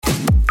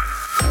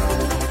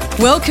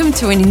Welcome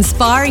to an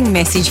inspiring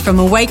message from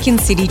Awaken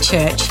City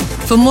Church.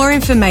 For more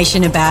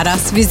information about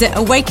us, visit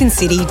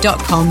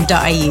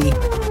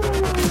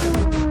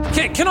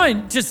awakencity.com.au. Can I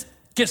just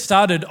get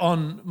started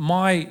on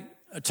my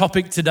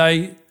topic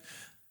today,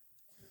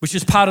 which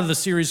is part of the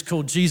series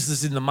called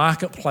Jesus in the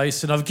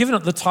Marketplace, and I've given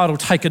it the title,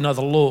 Take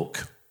Another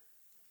Look.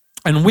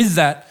 And with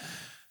that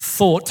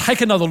thought,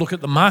 take another look at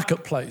the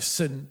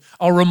marketplace. And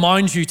I'll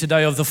remind you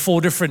today of the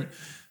four different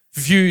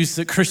views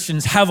that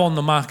Christians have on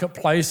the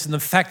marketplace and the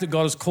fact that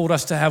God has called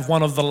us to have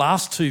one of the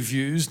last two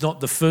views, not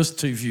the first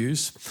two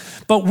views.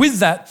 But with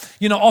that,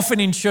 often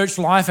in church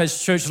life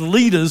as church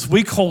leaders,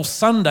 we call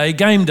Sunday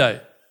game day.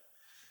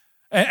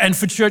 And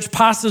for church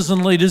pastors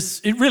and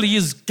leaders, it really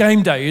is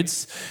game day.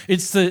 It's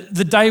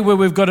the day where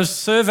we've got to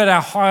serve at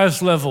our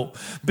highest level,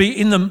 be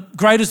in the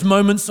greatest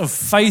moments of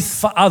faith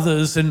for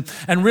others and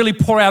really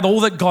pour out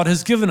all that God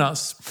has given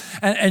us.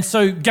 And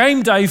so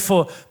game day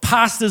for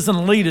pastors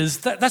and leaders,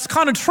 that's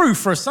kind of true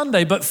for a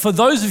Sunday. But for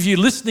those of you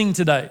listening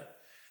today,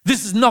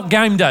 this is not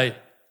game day.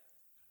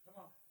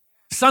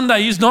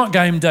 Sunday is not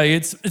game day.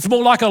 It's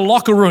more like a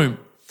locker room.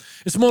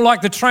 It's more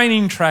like the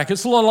training track.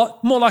 It's a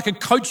lot more like a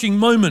coaching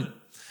moment.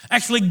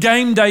 Actually,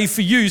 game day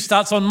for you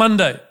starts on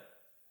Monday.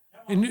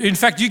 In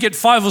fact, you get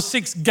 5 or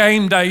 6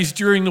 game days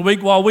during the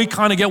week while we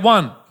kind of get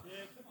one.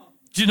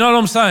 Do you know what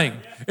I'm saying?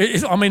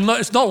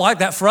 It's not like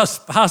that for us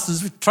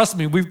pastors. Trust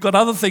me, we've got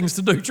other things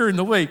to do during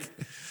the week.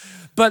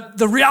 But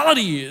the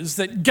reality is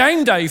that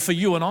game day for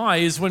you and I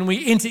is when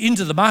we enter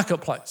into the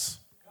marketplace.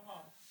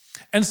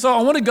 And so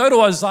I want to go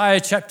to Isaiah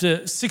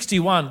chapter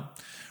 61,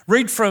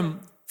 read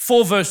from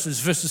 4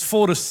 verses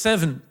 4 to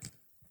 7.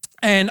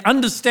 And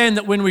understand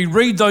that when we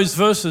read those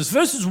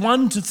verses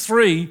 1 to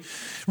 3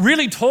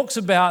 really talks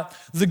about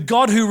the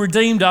God who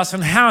redeemed us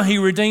and how he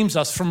redeems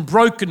us from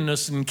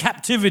brokenness and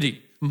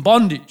captivity and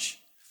bondage.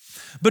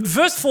 But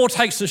verse 4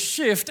 takes a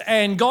shift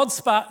and God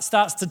starts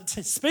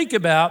to speak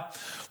about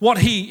what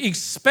he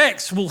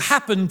expects will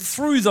happen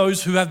through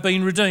those who have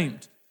been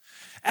redeemed.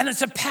 And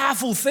it's a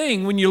powerful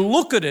thing when you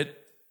look at it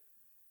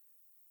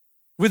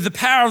with the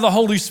power of the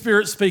Holy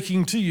Spirit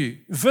speaking to you.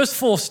 Verse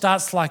 4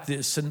 starts like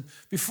this, and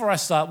before I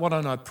start, why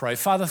don't I pray?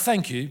 Father,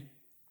 thank you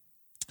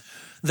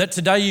that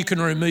today you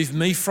can remove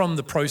me from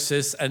the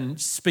process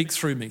and speak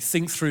through me,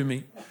 think through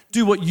me,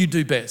 do what you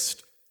do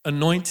best,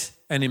 anoint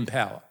and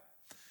empower.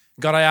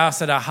 God, I ask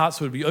that our hearts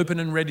would be open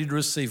and ready to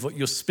receive what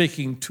you're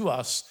speaking to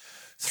us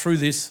through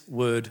this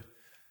word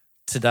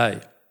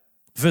today.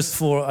 Verse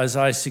 4,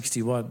 Isaiah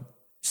 61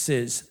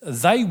 says,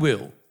 they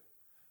will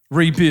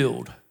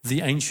rebuild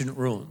the ancient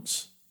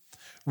ruins,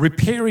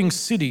 repairing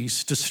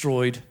cities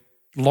destroyed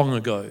long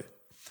ago.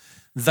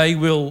 They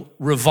will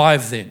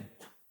revive them,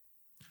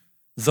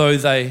 though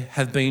they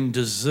have been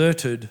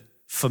deserted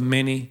for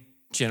many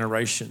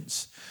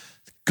generations.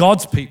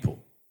 God's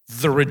people,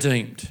 the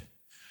redeemed,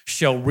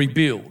 shall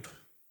rebuild,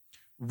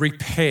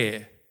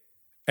 repair,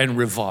 and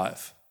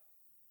revive.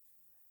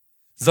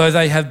 Though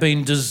they have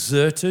been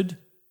deserted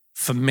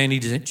for many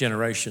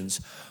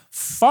generations,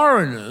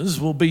 foreigners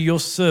will be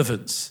your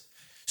servants.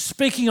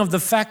 Speaking of the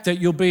fact that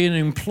you'll be an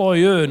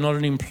employer, not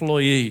an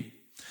employee.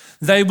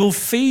 They will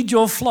feed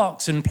your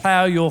flocks and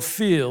plow your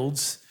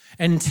fields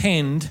and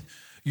tend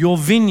your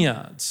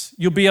vineyards.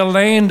 You'll be a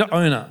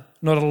landowner,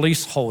 not a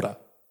leaseholder.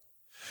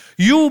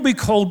 You will be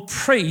called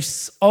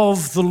priests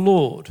of the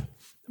Lord,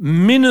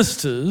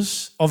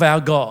 ministers of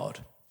our God.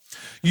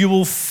 You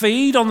will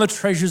feed on the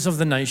treasures of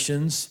the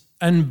nations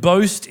and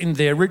boast in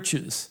their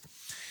riches.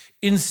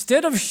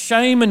 Instead of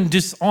shame and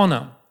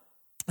dishonor,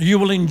 you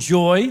will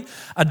enjoy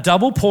a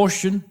double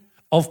portion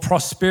of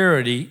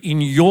prosperity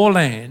in your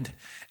land,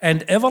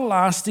 and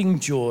everlasting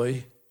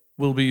joy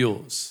will be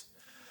yours.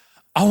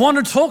 I want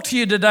to talk to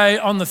you today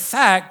on the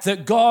fact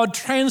that God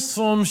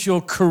transforms your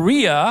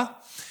career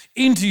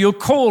into your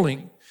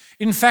calling.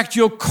 In fact,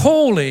 your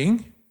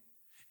calling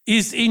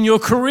is in your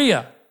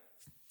career.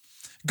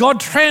 God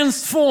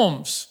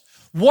transforms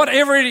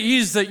whatever it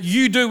is that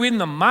you do in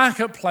the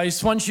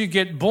marketplace once you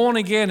get born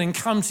again and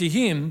come to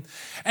him,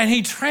 and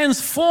he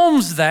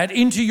transforms that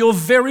into your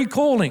very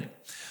calling.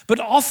 But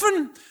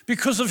often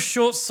because of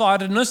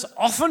short-sightedness,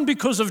 often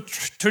because of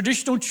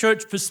traditional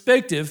church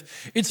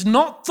perspective, it's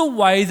not the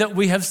way that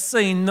we have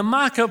seen the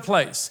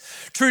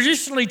marketplace.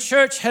 Traditionally,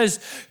 church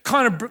has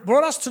kind of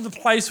brought us to the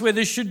place where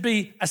there should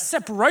be a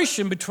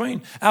separation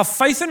between our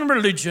faith and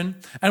religion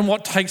and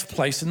what takes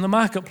place in the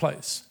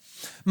marketplace.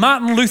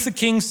 Martin Luther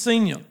King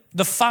Sr.,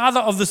 the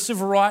father of the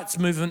civil rights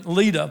movement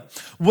leader,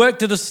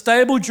 worked at a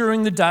stable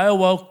during the day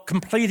while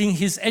completing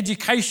his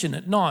education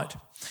at night.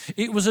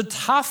 It was a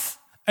tough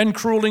and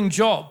grueling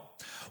job.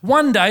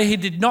 One day he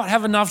did not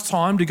have enough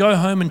time to go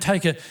home and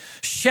take a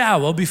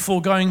shower before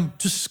going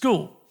to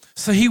school.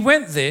 So he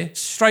went there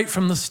straight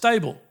from the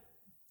stable.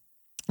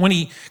 When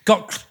he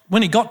got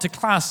to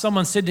class,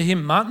 someone said to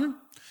him, "Martin,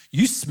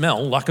 you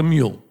smell like a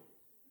mule."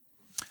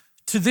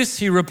 To this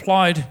he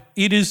replied,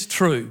 "It is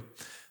true.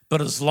 But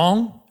as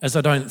long as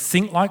I don't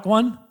think like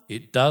one,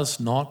 it does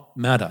not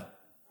matter."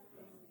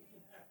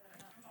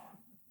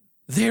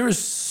 There is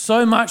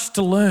so much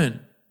to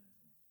learn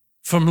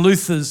from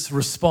Luther's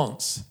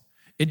response.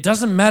 It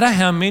doesn't matter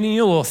how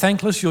menial or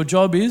thankless your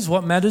job is.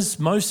 What matters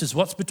most is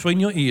what's between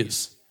your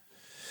ears.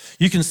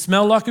 You can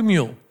smell like a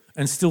mule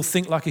and still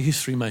think like a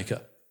history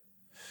maker.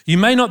 You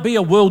may not be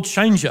a world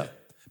changer,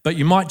 but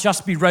you might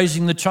just be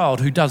raising the child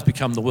who does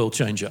become the world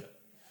changer.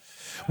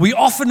 We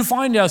often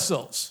find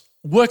ourselves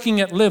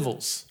working at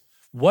levels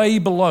way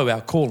below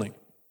our calling.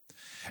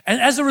 And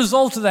as a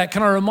result of that,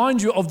 can I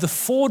remind you of the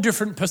 4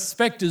 different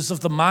perspectives of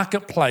the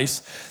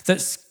marketplace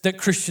that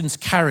Christians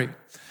carry?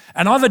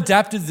 And I've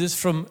adapted this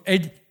from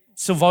Ed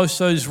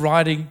Silvoso's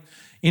writing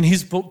in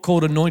his book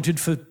called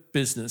Anointed for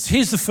Business.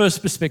 Here's the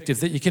first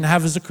perspective that you can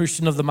have as a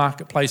Christian of the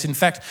marketplace. In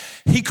fact,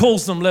 he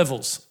calls them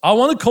levels. I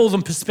want to call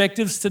them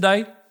perspectives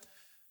today,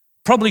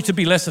 probably to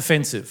be less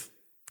offensive,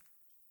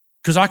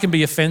 because I can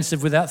be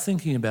offensive without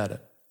thinking about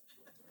it.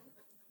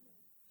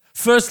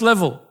 First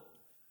level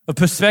of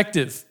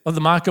perspective of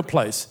the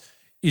marketplace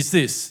is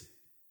this: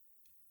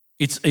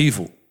 it's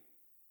evil,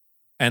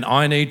 and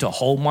I need to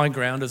hold my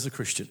ground as a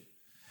Christian.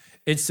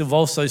 Ed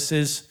Silvoso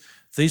says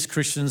these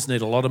Christians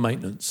need a lot of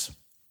maintenance.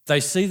 They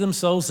see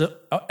themselves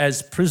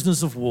as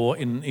prisoners of war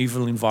in an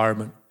evil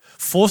environment,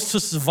 forced to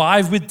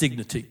survive with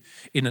dignity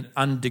in an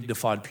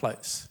undignified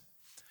place.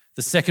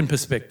 The second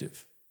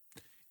perspective,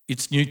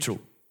 it's neutral.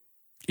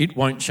 It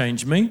won't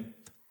change me,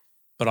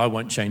 but I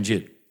won't change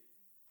it.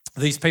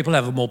 These people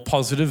have a more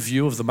positive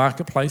view of the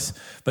marketplace,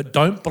 but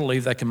don't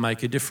believe they can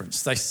make a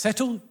difference. They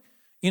settle,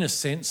 in a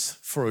sense,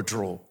 for a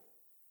draw.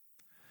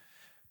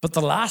 But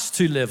the last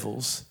 2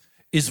 levels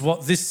is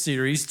what this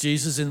series,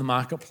 Jesus in the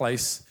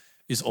Marketplace,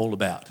 is all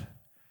about.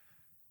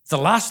 The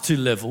last 2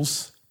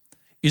 levels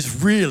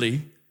is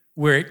really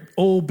where it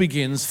all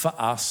begins for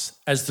us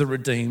as the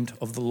redeemed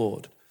of the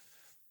Lord.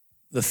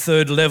 The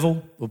third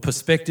level or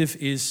perspective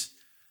is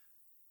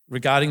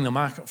regarding the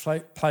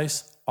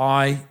marketplace,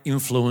 I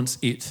influence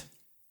it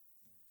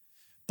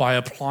by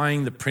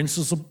applying the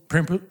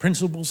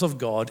principles of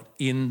God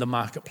in the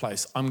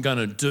marketplace. I'm going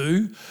to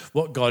do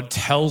what God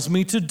tells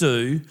me to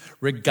do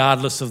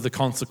regardless of the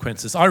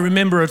consequences. I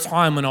remember a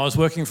time when I was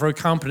working for a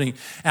company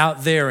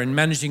out there and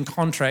managing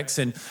contracts,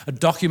 and a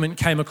document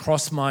came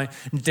across my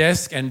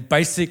desk, and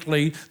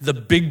basically the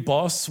big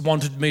boss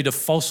wanted me to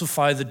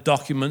falsify the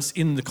documents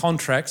in the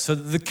contract so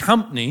that the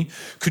company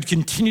could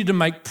continue to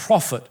make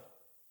profit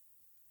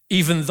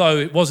even though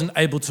it wasn't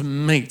able to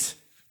meet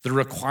the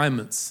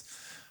requirements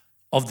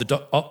of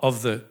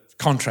the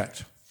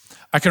contract.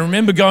 I can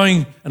remember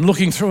going and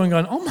looking through and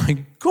going, oh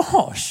my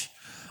gosh,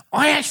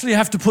 I actually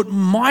have to put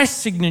my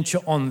signature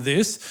on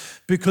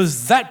this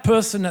because that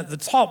person at the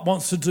top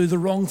wants to do the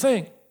wrong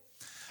thing.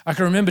 I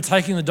can remember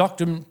taking the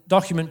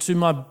document to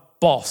my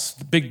boss,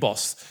 the big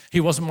boss. He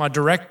wasn't my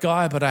direct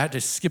guy, but I had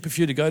to skip a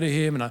few to go to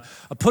him, and I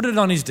put it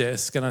on his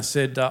desk and I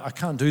said, I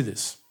can't do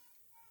this.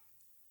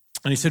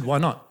 And he said, why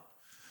not?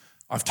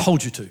 I've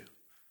told you to.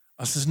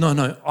 I says,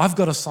 no, I've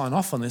got to sign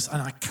off on this, and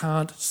I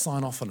can't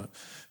sign off on it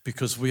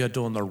because we are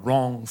doing the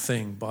wrong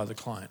thing by the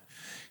client.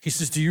 He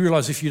says, do you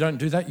realise if you don't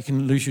do that, you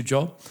can lose your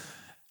job?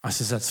 I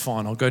says, that's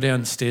fine. I'll go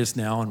downstairs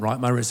now and write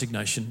my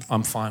resignation.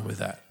 I'm fine with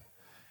that.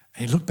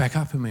 And he looked back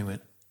up at me and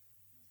went,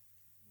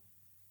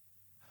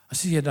 I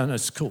said, yeah, no,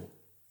 it's cool.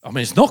 I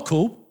mean, it's not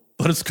cool,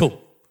 but it's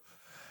cool.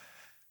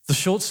 The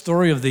short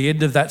story of the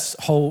end of that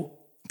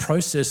whole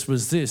process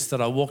was this, that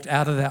I walked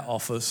out of that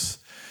office.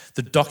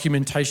 The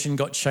documentation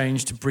got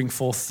changed to bring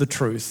forth the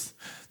truth.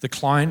 The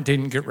client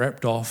didn't get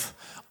ripped off.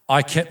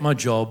 I kept my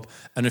job,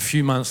 and a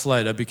few months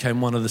later became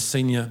one of the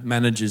senior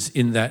managers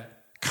in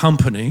that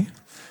company,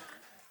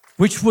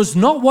 which was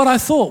not what I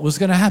thought was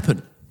going to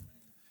happen.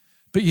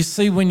 But you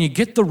see, when you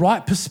get the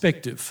right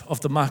perspective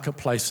of the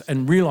marketplace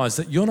and realise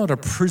that you're not a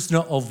prisoner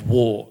of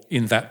war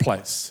in that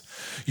place,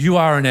 you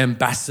are an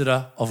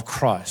ambassador of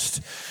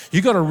Christ.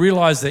 You've got to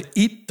realise that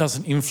it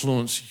doesn't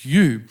influence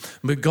you,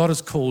 but God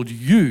has called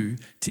you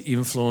to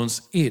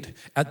influence it.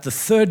 At the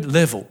third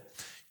level,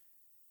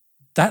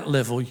 that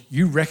level,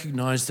 you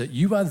recognise that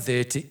you are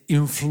there to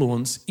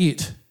influence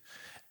it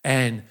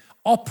and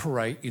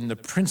operate in the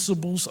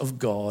principles of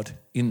God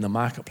in the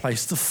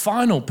marketplace. The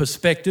final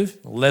perspective,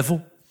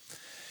 level,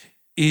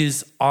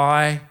 is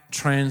I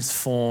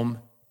transform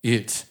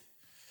it.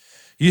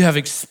 You have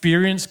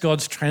experienced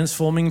God's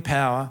transforming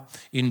power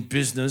in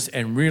business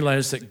and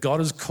realize that God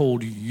has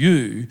called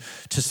you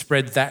to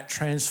spread that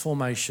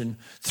transformation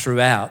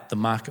throughout the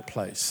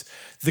marketplace.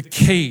 The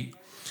key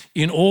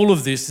in all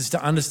of this is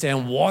to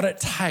understand what it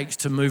takes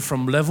to move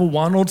from level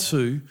 1 or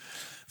 2,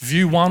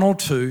 view 1 or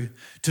 2,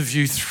 to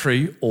view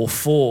 3 or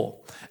 4.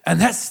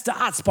 And that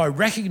starts by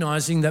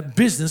recognizing that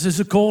business is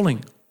a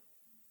calling.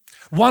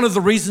 One of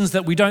the reasons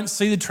that we don't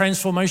see the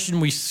transformation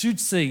we should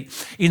see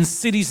in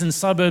cities and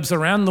suburbs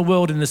around the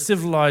world in the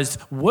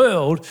civilized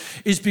world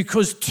is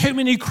because too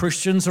many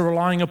Christians are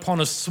relying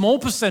upon a small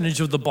percentage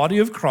of the body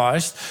of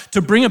Christ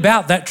to bring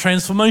about that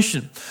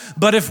transformation.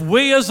 But if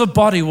we as a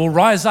body will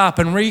rise up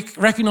and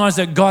recognize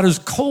that God has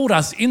called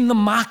us in the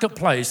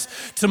marketplace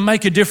to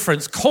make a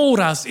difference, called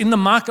us in the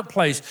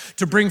marketplace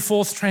to bring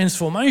forth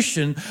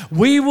transformation,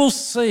 we will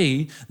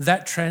see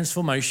that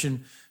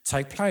transformation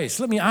take place.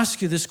 Let me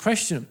ask you this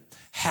question.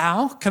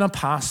 How can a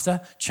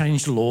pastor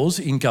change laws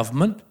in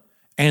government?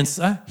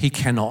 Answer, he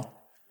cannot.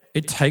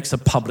 It takes a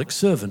public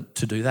servant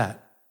to do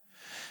that.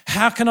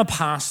 How can a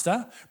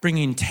pastor bring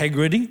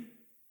integrity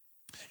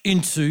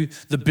into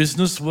the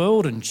business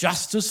world and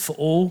justice for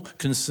all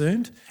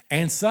concerned?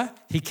 Answer,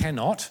 he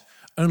cannot.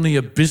 Only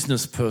a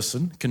business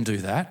person can do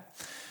that.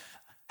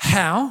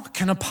 How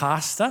can a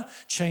pastor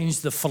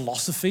change the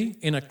philosophy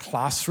in a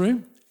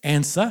classroom?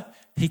 Answer,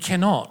 he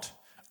cannot.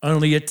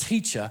 Only a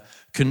teacher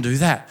can do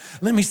that.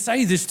 Let me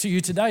say this to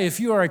you today. If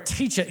you are a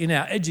teacher in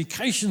our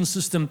education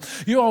system,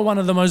 you are one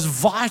of the most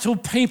vital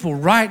people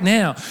right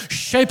now,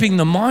 shaping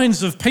the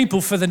minds of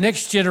people for the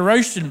next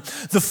generation.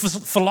 The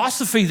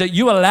philosophy that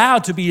you allow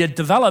to be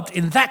developed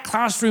in that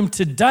classroom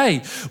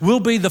today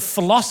will be the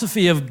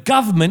philosophy of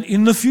government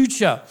in the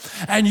future.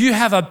 And you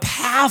have a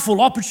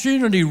powerful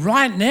opportunity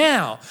right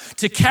now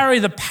to carry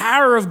the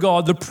power of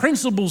God, the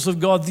principles of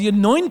God, the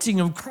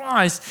anointing of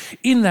Christ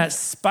in that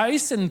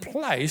space and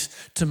place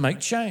to make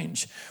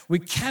change. We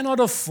cannot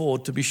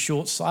afford to be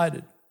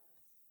short-sighted.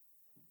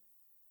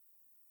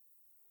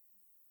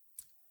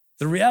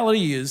 The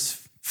reality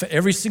is, for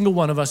every single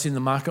one of us in the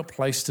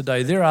marketplace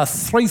today, there are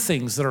 3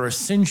 things that are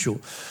essential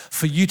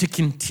for you to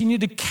continue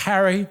to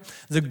carry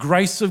the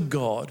grace of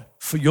God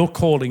for your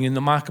calling in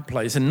the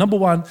marketplace. And number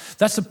 1,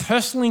 that's a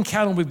personal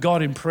encounter with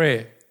God in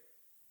prayer.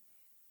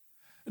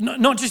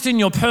 Not just in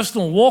your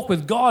personal walk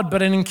with God,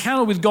 but an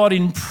encounter with God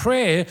in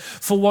prayer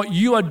for what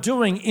you are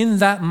doing in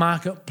that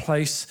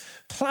marketplace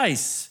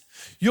place.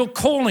 Your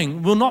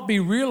calling will not be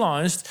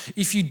realized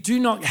if you do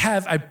not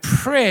have a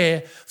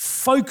prayer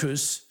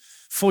focus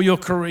for your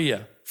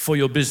career, for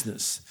your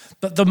business.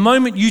 But the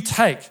moment you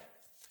take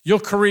your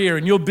career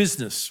and your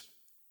business,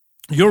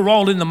 your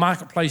role in the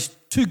marketplace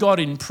to God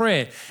in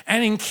prayer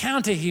and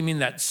encounter him in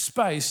that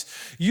space,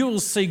 you will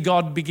see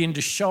God begin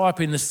to show up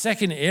in the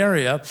second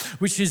area,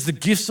 which is the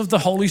gifts of the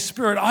Holy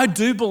Spirit. I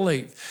do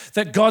believe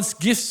that God's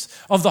gifts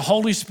of the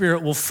Holy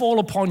Spirit will fall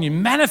upon you,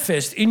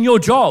 manifest in your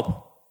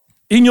job,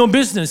 in your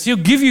business. He'll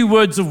give you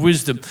words of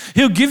wisdom.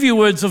 He'll give you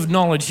words of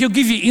knowledge. He'll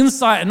give you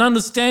insight and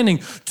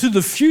understanding to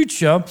the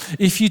future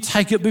if you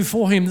take it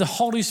before him. The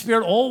Holy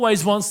Spirit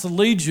always wants to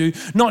lead you,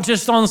 not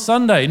just on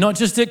Sunday, not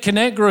just at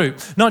Connect Group,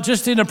 not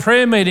just in a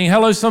prayer meeting.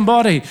 Hello,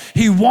 somebody.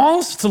 He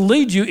wants to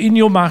lead you in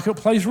your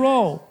marketplace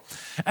role.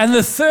 And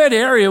the third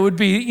area would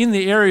be in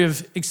the area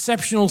of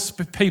exceptional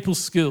people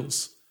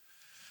skills,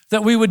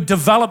 that we would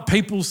develop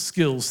people's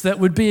skills that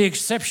would be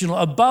exceptional,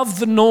 above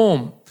the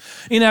norm.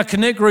 In our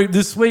Connect group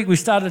this week, we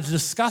started to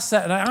discuss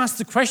that, and I asked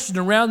the question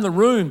around the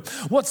room,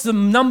 what's the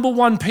number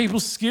 1 people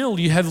skill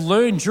you have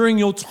learned during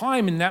your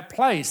time in that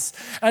place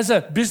as a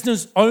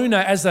business owner,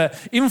 as an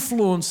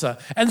influencer?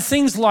 And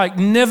things like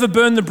never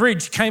burn the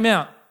bridge came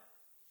out.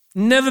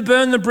 Never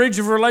burn the bridge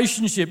of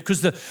relationship, because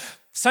the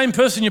same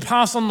person you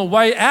pass on the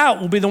way out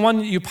will be the one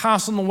that you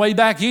pass on the way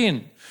back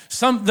in.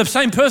 The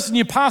same person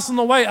you pass on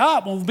the way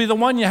up will be the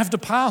one you have to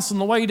pass on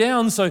the way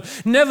down. So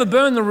never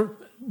burn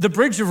the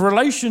bridge of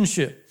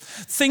relationship.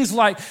 Things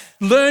like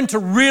learn to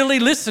really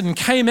listen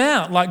came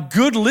out, like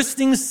good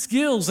listening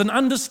skills and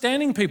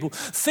understanding people.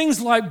 Things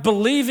like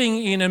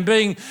believing in and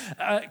being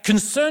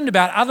concerned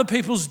about other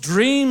people's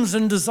dreams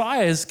and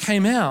desires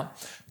came out.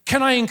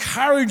 Can I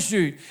encourage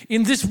you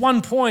in this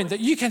one point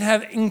that you can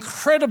have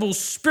incredible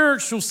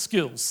spiritual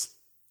skills,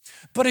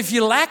 but if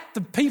you lack the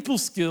people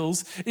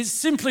skills, it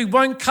simply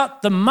won't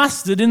cut the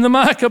mustard in the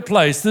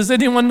marketplace. Does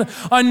anyone?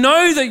 I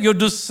know that you're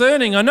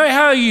discerning. I know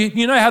how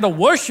you know how to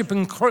worship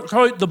and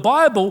quote the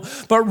Bible,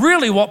 but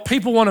really what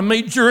people want to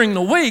meet during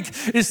the week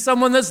is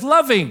someone that's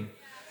loving.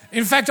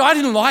 In fact, I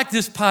didn't like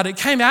this part. It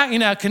came out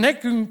in our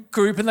Connect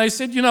group and they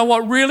said, you know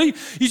what, really?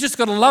 You just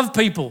got to love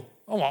people.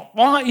 I'm like,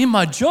 why? In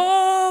my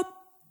job?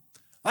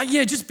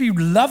 Yeah, just be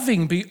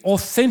loving, be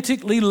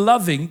authentically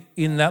loving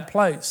in that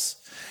place.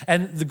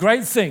 And the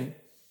great thing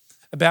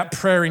about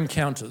prayer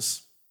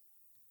encounters,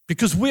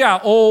 because we are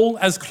all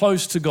as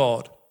close to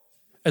God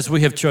as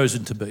we have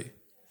chosen to be.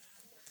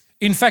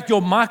 In fact,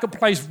 your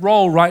marketplace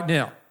role right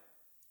now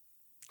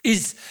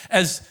is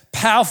as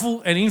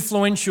powerful and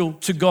influential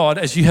to God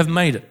as you have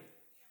made it.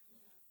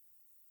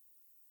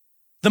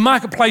 The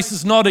marketplace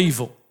is not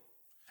evil,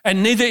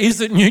 and neither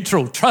is it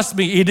neutral. Trust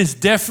me, it is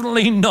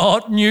definitely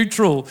not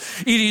neutral.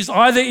 It is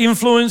either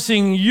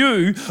influencing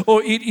you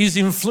or it is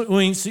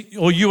influencing,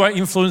 or you are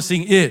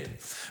influencing it.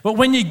 But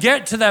when you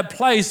get to that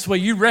place where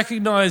you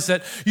recognize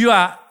that you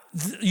are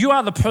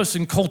the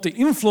person called the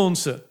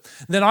influencer,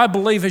 then I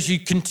believe as you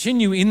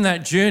continue in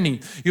that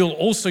journey, you'll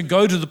also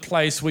go to the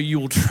place where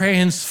you will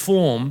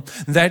transform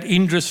that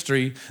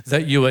industry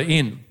that you are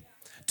in.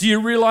 Do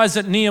you realize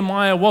that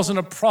Nehemiah wasn't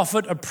a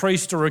prophet, a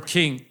priest, or a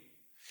king?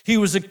 He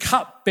was a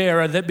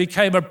cupbearer that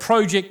became a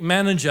project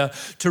manager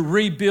to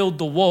rebuild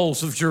the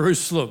walls of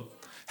Jerusalem.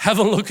 Have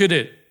a look at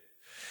it.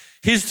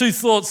 Here's 2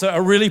 thoughts that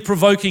are really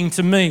provoking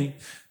to me.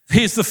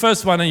 Here's the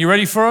first one. Are you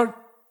ready for it?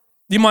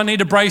 You might need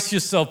to brace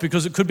yourself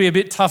because it could be a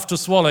bit tough to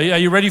swallow. Are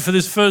you ready for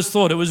this first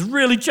thought? It was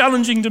really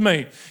challenging to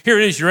me. Here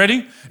it is. You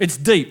ready? It's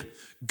deep.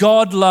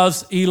 God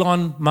loves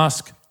Elon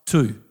Musk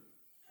too.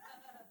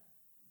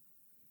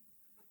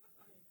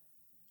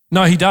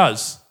 No, he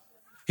does.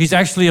 He's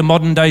actually a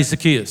modern day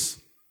Zacchaeus.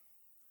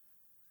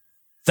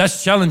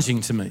 That's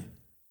challenging to me.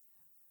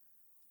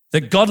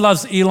 That God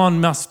loves Elon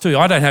Musk too.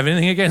 I don't have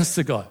anything against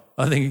the guy.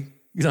 I think,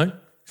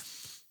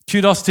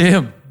 kudos to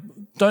him.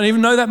 Don't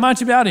even know that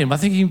much about him. I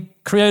think he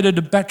created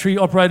a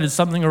battery-operated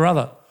something or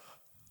other.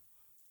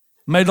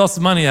 Made lots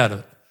of money out of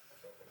it.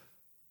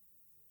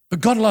 But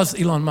God loves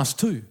Elon Musk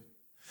too.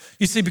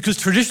 You see, because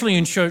traditionally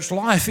in church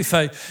life,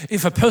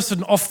 if a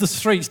person off the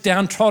streets,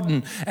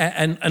 downtrodden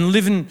and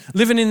living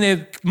in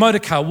their motor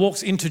car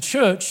walks into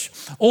church,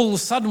 all of a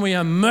sudden we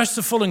are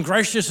merciful and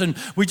gracious and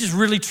we just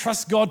really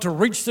trust God to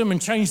reach them and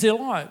change their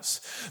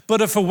lives. But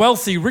if a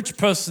wealthy, rich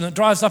person that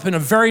drives up in a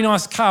very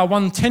nice car,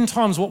 10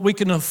 times what we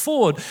can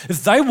afford,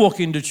 if they walk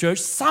into church,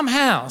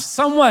 somehow,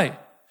 some way,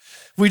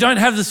 we don't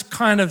have this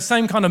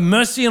same kind of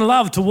mercy and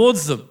love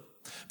towards them.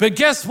 But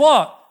guess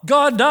what?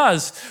 God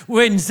does.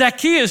 When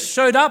Zacchaeus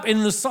showed up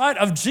in the sight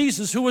of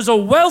Jesus, who was a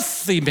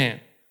wealthy man,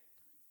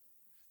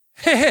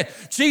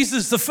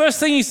 Jesus, the first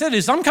thing he said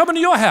is, I'm coming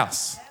to your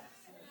house.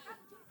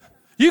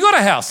 You got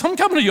a house. I'm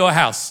coming to your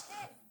house.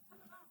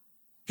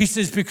 He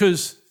says,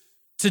 because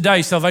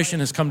today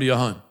salvation has come to your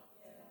home.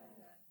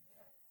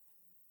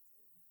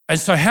 And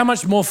so how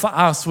much more for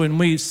us when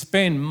we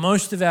spend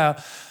most of our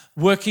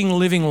working,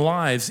 living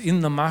lives in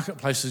the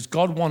marketplaces,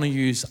 God want to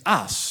use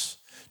us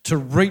to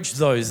reach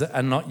those that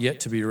are not yet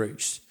to be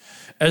reached.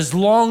 As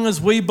long as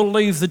we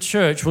believe the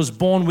church was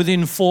born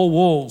within 4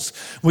 walls,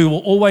 we will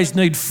always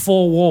need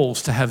 4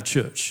 walls to have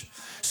church.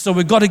 So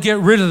we've got to get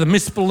rid of the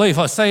misbelief.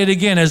 I say it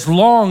again, as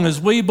long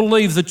as we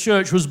believe the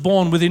church was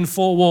born within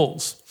 4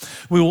 walls,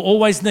 we will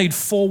always need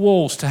 4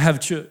 walls to have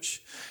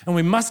church. And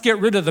we must get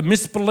rid of the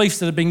misbeliefs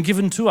that have been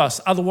given to us,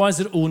 otherwise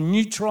it will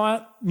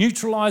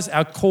neutralize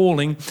our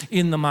calling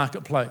in the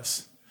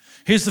marketplace.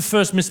 Here's the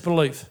first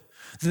misbelief.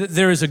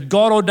 There is a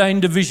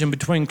God-ordained division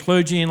between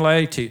clergy and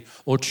laity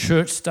or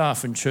church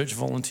staff and church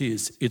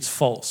volunteers. It's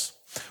false.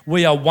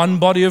 We are one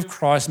body of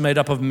Christ made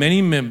up of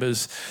many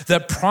members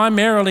that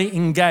primarily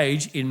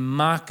engage in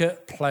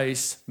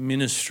marketplace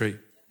ministry.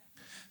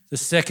 The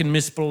second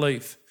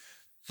misbelief,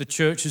 the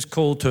church is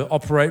called to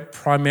operate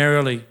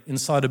primarily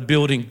inside a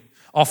building,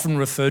 often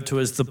referred to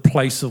as the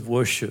place of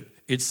worship.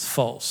 It's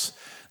false.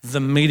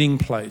 The meeting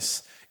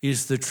place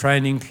is the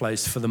training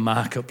place for the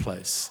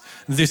marketplace.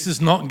 This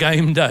is not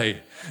game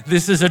day.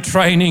 This is a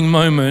training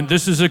moment.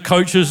 This is a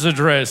coach's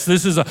address.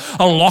 This is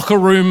a locker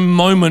room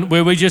moment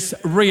where we just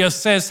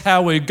reassess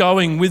how we're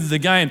going with the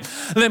game.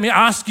 Let me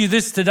ask you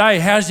this today.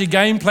 How's your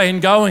game plan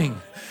going?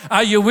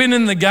 Are you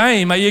winning the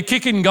game? Are you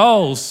kicking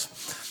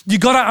goals? You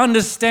got to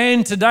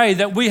understand today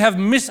that we have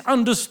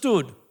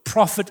misunderstood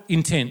profit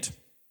intent.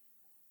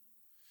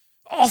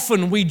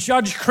 Often we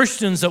judge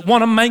Christians that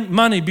want to make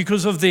money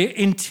because of their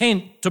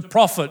intent to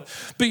profit.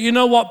 But you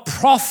know what?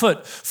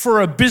 Profit for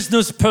a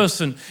business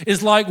person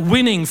is like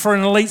winning for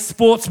an elite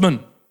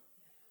sportsman.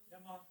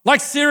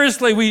 Like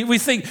seriously, we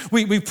think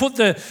we put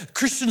the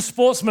Christian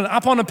sportsmen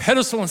up on a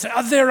pedestal and say,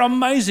 oh, they're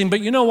amazing.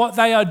 But you know what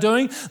they are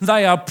doing?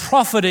 They are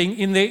profiting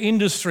in their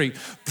industry.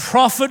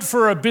 Profit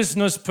for a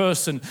business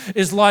person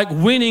is like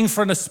winning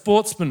for a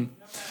sportsman.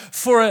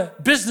 For a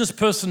business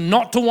person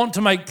not to want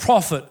to make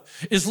profit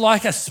is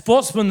like a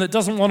sportsman that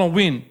doesn't want to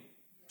win.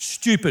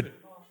 Stupid.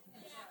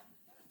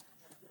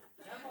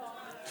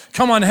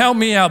 Come on, help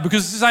me out,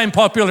 because this ain't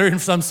popular in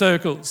some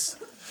circles.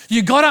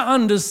 You got to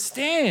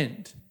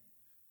understand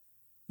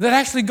that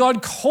actually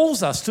God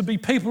calls us to be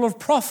people of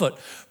profit.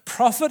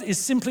 Profit is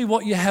simply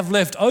what you have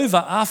left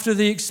over after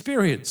the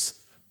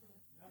experience.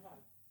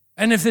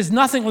 And if there's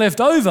nothing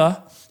left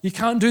over, you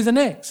can't do the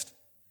next.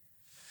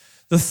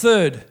 The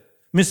third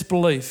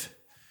misbelief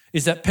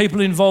is that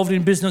people involved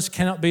in business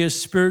cannot be as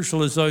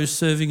spiritual as those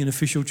serving in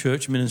official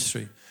church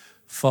ministry.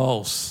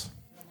 False.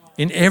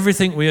 In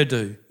everything we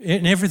do,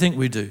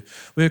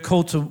 we are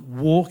called to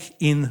walk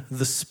in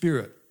the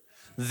Spirit.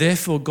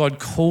 Therefore, God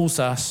calls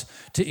us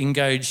to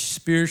engage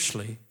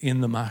spiritually in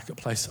the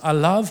marketplace. I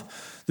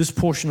love this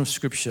portion of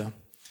Scripture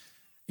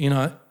in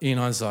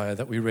Isaiah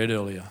that we read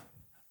earlier.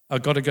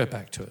 I've got to go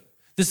back to it.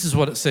 This is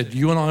what it said,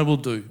 you and I will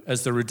do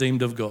as the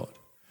redeemed of God.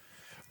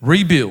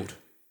 Rebuild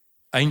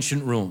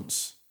ancient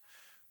ruins.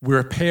 We're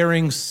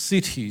repairing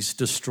cities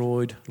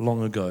destroyed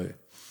long ago.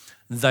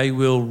 They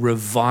will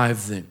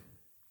revive them.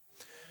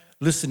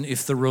 Listen,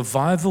 if the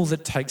revival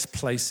that takes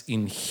place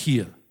in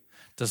here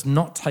does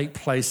not take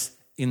place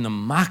in the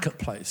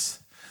marketplace,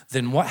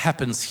 then what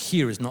happens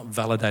here is not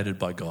validated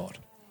by God.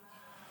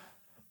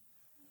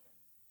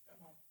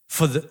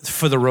 For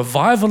the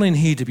revival in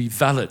here to be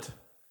valid,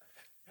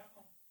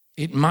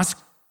 it must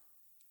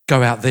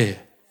go out there.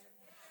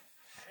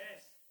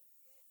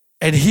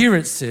 And here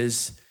it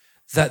says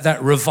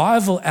that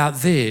revival out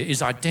there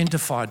is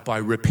identified by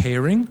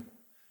repairing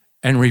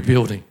and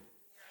rebuilding.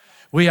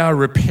 We are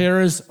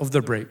repairers of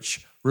the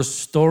breach,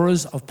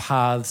 restorers of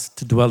paths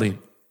to dwell in.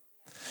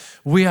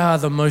 We are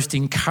the most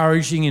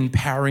encouraging,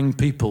 empowering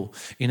people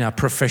in our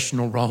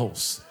professional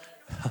roles.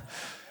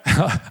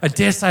 I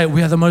dare say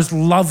we are the most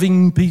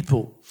loving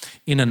people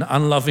in an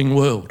unloving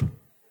world.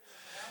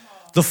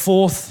 The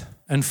fourth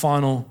and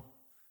final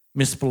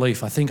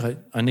misbelief. I think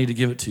I need to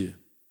give it to you.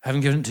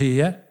 Haven't given it to you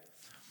yet?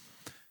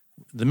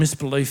 The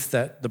misbelief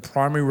that the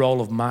primary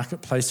role of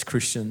marketplace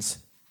Christians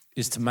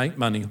is to make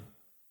money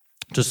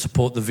to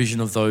support the vision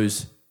of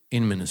those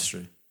in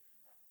ministry.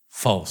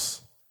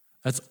 False.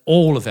 That's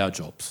all of our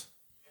jobs.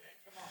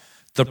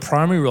 The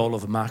primary role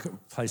of a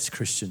marketplace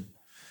Christian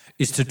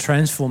is to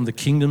transform the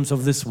kingdoms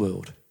of this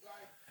world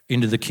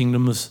into the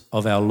kingdoms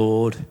of our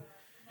Lord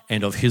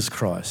and of his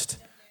Christ.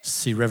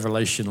 See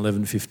Revelation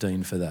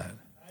 11:15 for that.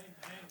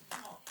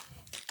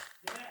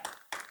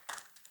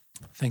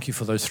 Thank you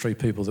for those 3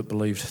 people that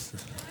believed.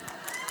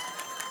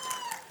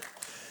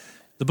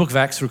 The book of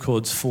Acts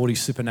records 40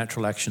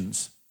 supernatural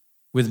actions,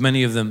 with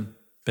many of them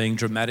being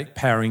dramatic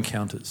power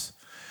encounters.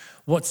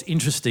 What's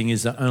interesting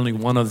is that only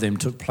one of them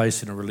took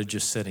place in a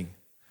religious setting,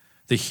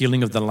 the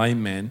healing of the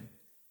lame man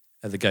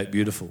at the Gate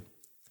Beautiful.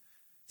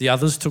 The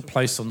others took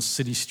place on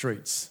city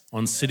streets.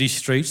 On city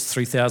streets,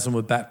 3,000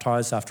 were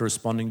baptized after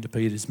responding to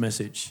Peter's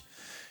message.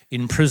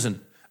 In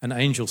prison, an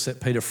angel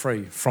set Peter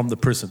free from the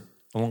prison,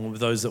 along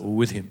with those that were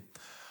with him.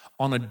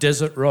 On a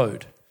desert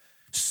road,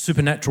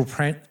 supernatural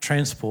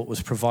transport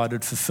was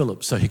provided for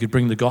Philip so he could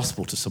bring the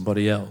gospel to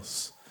somebody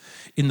else.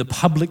 In the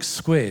public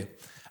square,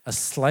 a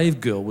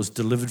slave girl was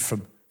delivered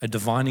from a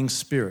divining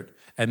spirit,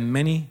 and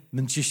many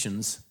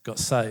magicians got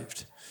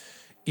saved.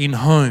 In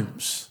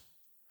homes,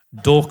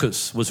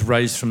 Dorcas was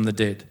raised from the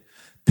dead.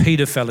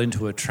 Peter fell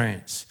into a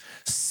trance.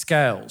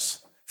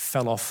 Scales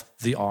fell off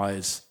the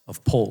eyes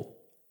of Paul.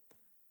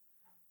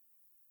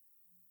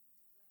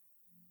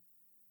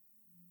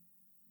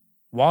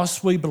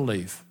 Whilst we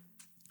believe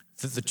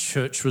that the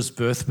church was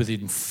birthed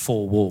within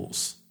 4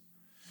 walls,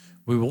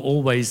 we will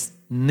always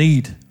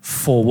need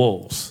 4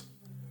 walls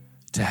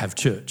to have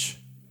church.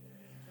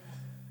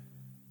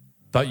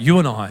 But you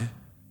and I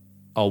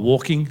are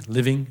walking,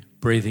 living,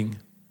 breathing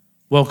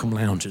welcome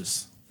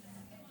lounges.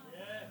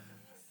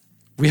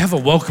 We have a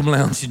welcome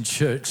lounge in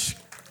church.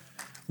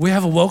 We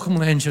have a welcome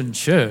lounge in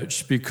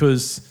church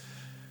because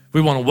we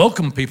want to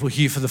welcome people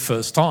here for the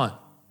first time.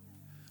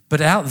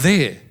 But out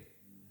there,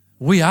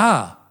 we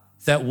are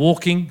that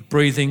walking,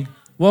 breathing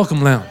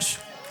welcome lounge.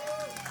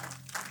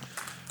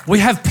 We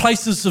have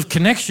places of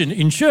connection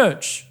in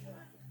church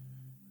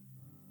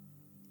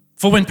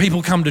for when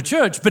people come to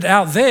church, but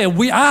out there,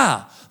 we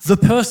are the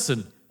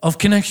person of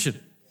connection.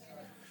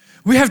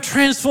 We have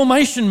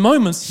transformation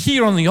moments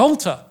here on the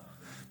altar.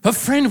 But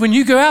friend, when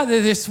you go out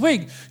there this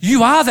week,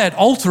 you are that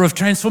altar of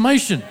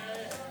transformation.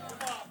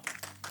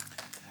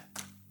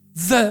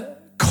 The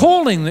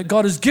calling that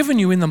God has given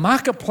you in the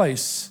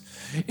marketplace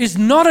is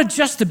not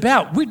just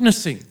about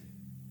witnessing.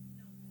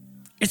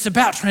 It's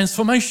about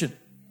transformation.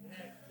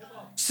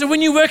 So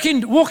when you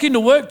walk into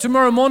work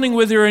tomorrow morning,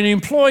 whether you're an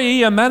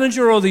employee, a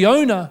manager, or the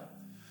owner,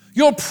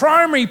 your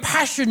primary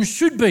passion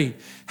should be,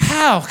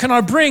 how can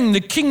I bring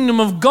the kingdom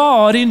of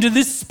God into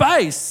this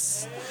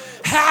space?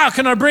 How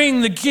can I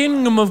bring the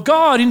kingdom of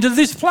God into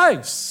this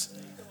place?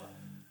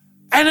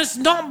 And it's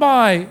not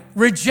by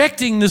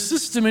rejecting the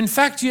system. In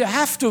fact, you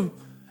have to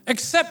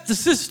accept the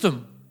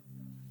system,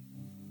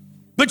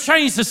 but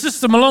change the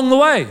system along the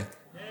way.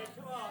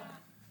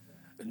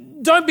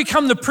 Don't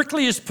become the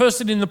prickliest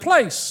person in the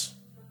place.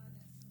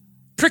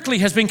 Prickly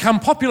has become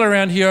popular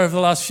around here over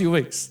the last few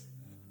weeks.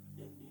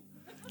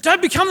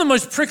 Don't become the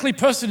most prickly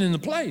person in the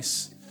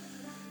place.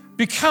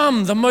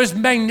 Become the most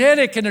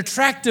magnetic and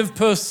attractive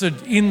person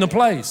in the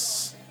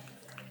place.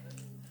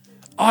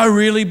 I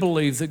really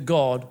believe that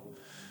God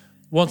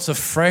wants a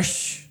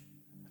fresh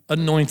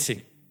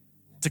anointing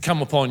to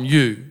come upon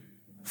you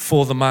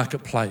for the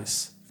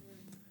marketplace.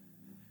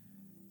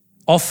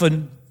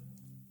 Often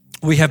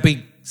we have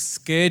been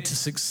scared to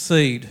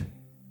succeed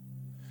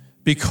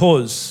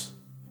because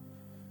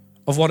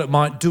of what it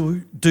might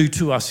do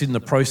to us in the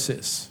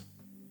process.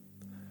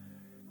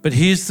 But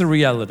here's the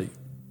reality.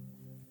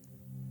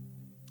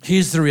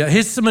 Here's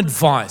some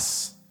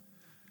advice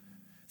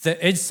that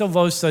Ed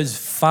Salvoso's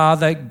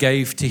father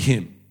gave to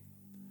him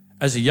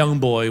as a young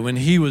boy when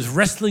he was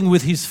wrestling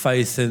with his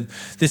faith and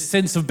this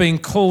sense of being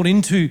called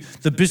into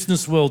the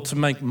business world to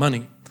make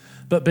money,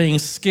 but being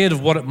scared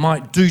of what it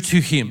might do to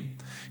him.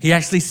 He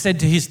actually said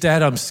to his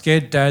dad, "I'm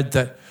scared, Dad,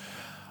 that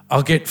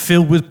I'll get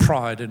filled with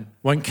pride and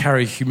won't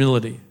carry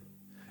humility."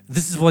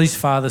 This is what his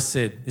father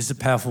said. These are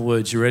powerful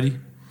words. You ready?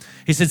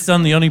 He said,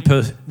 "Son, the only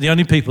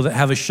people that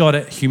have a shot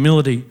at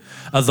humility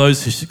are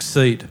those who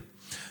succeed.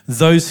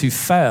 Those who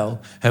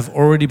fail have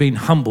already been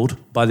humbled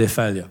by their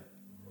failure."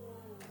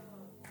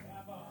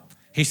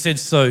 He said,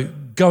 so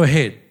go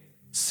ahead,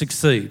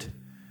 succeed,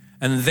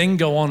 and then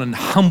go on and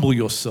humble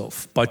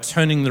yourself by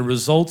turning the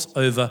results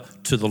over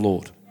to the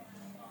Lord.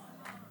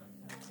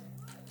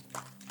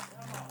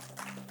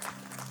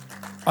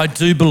 I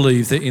do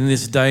believe that in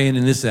this day and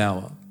in this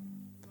hour,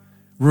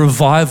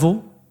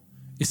 revival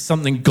is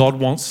something God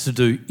wants to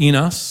do in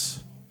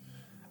us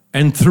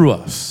and through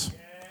us.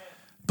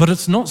 But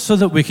it's not so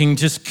that we can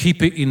just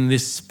keep it in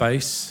this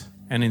space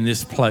and in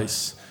this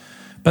place,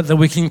 but that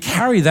we can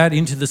carry that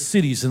into the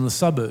cities and the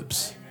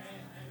suburbs.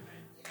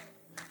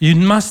 You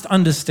must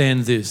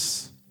understand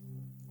this.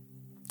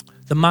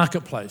 The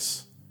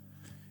marketplace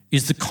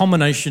is the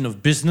combination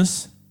of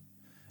business,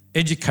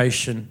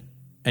 education,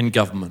 and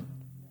government.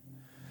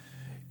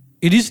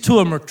 It is to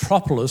a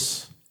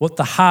metropolis what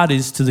the heart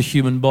is to the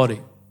human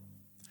body.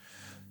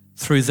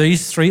 Through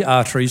these three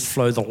arteries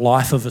flow the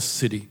life of a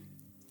city.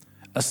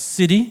 A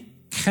city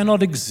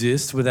cannot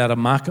exist without a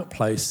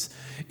marketplace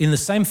in the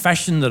same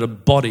fashion that a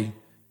body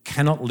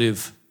cannot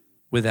live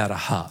without a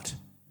heart.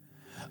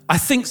 I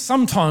think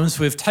sometimes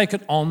we've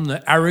taken on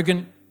the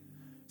arrogant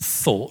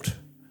thought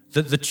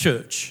that the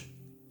church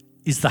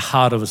is the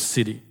heart of a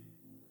city,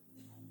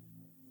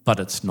 but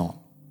it's not.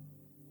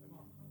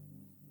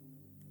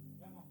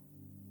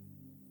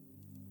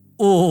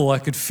 Oh, I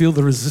could feel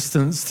the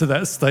resistance to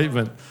that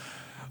statement.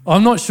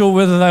 I'm not sure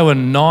whether they were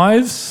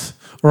knives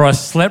or I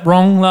slept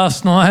wrong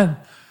last night,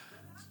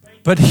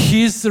 but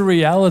here's the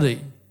reality.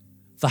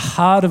 The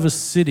heart of a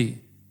city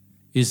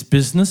is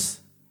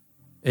business,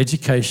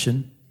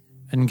 education,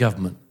 and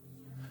government.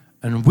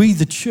 And we,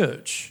 the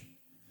church,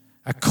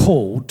 are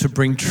called to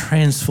bring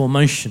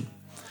transformation.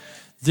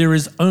 There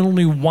is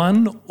only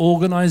one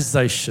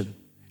organisation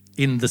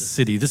in the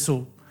city. This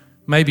will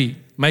maybe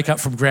make up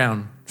from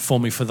ground for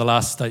me for the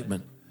last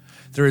statement.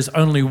 There is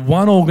only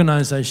one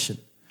organisation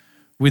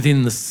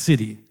within the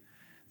city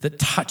that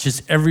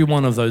touches every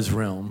one of those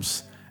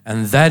realms,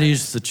 and that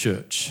is the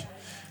church,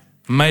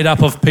 made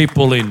up of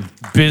people in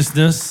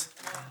business,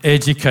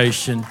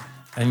 education,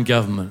 and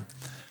government.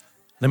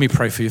 Let me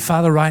pray for you.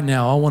 Father, right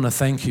now, I want to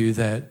thank you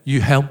that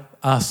you help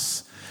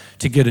us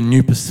to get a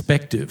new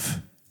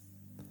perspective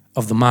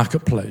of the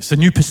marketplace, a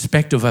new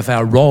perspective of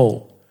our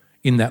role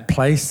in that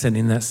place and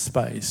in that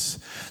space.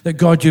 That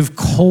God, you've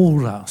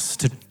called us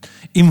to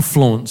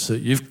influence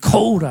it. You've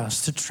called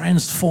us to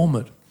transform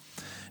it.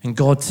 And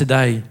God,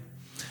 today,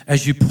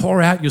 as you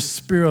pour out your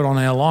Spirit on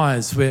our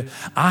lives, we're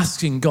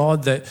asking,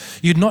 God, that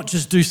you'd not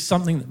just do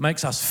something that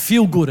makes us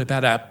feel good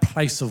about our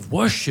place of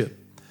worship,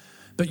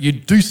 but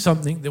you'd do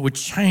something that would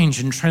change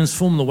and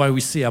transform the way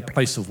we see our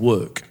place of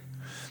work.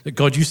 That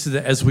God, you said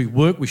that as we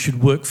work, we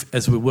should work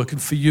as we're working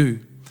for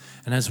you.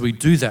 And as we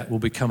do that, we'll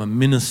become a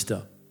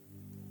minister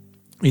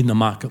in the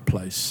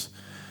marketplace.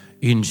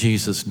 In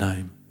Jesus'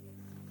 name.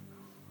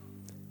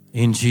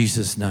 In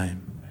Jesus'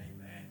 name.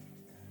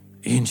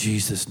 In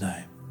Jesus'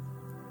 name.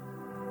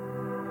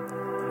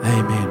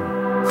 Amen.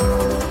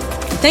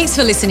 Thanks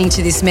for listening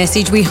to this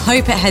message. We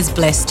hope it has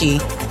blessed you.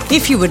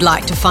 If you would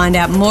like to find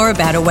out more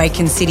about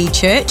Awaken City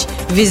Church,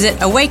 visit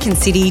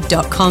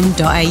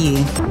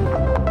awakencity.com.au.